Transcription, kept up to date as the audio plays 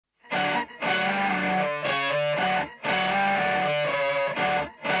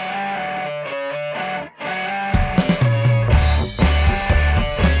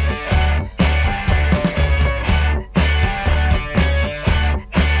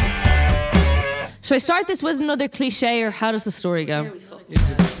Should I start this with another cliche, or how does the story go?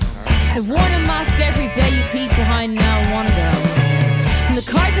 I've worn a mask every day, you peek behind now and wanna go home. And the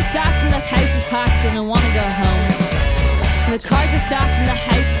cards are stacked and the house is packed and I wanna go home. And the cards are stacked and the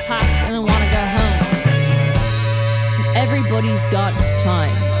house is packed and I wanna go home. And everybody's got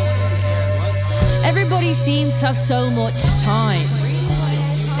time. Everybody seems to have so much time.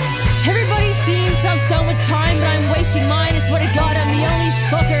 Everybody seems to have so much time, but I'm wasting mine. I swear to God, I'm the only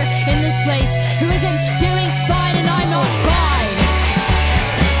fucker in this place who isn't doing fine, and I'm not fine.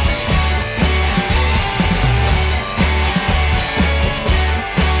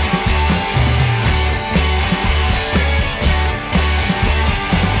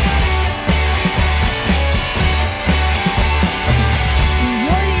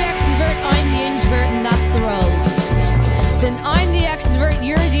 You're the extrovert, I'm the introvert, and that's the roles. Then I'm the extrovert,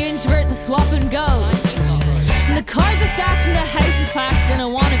 you're the introvert, the swapping goes. And the cards are stacked and the house is packed and I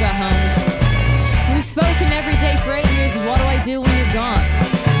wanna go home. We've spoken every day for 8 years, what do I do when you're gone?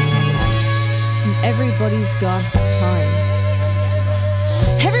 And everybody's got time.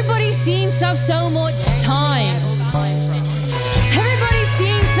 Everybody seems to have so much time. Everybody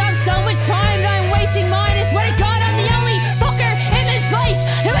seems to have so much time, and I'm wasting mine. I swear to God, I'm the only fucker in this place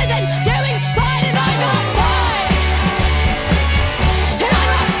who isn't doing fine, and I'm not fine.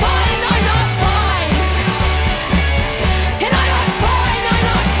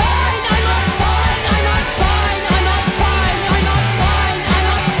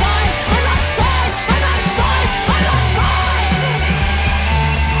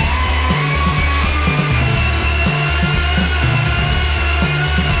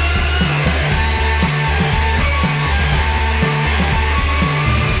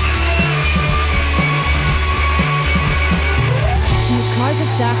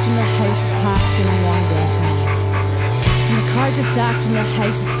 Stacked and the house is packed and I wanna go home. And the cards are stacked and the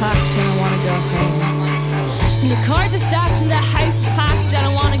house is packed and I wanna go home. And the cards are stacked and the house is packed and I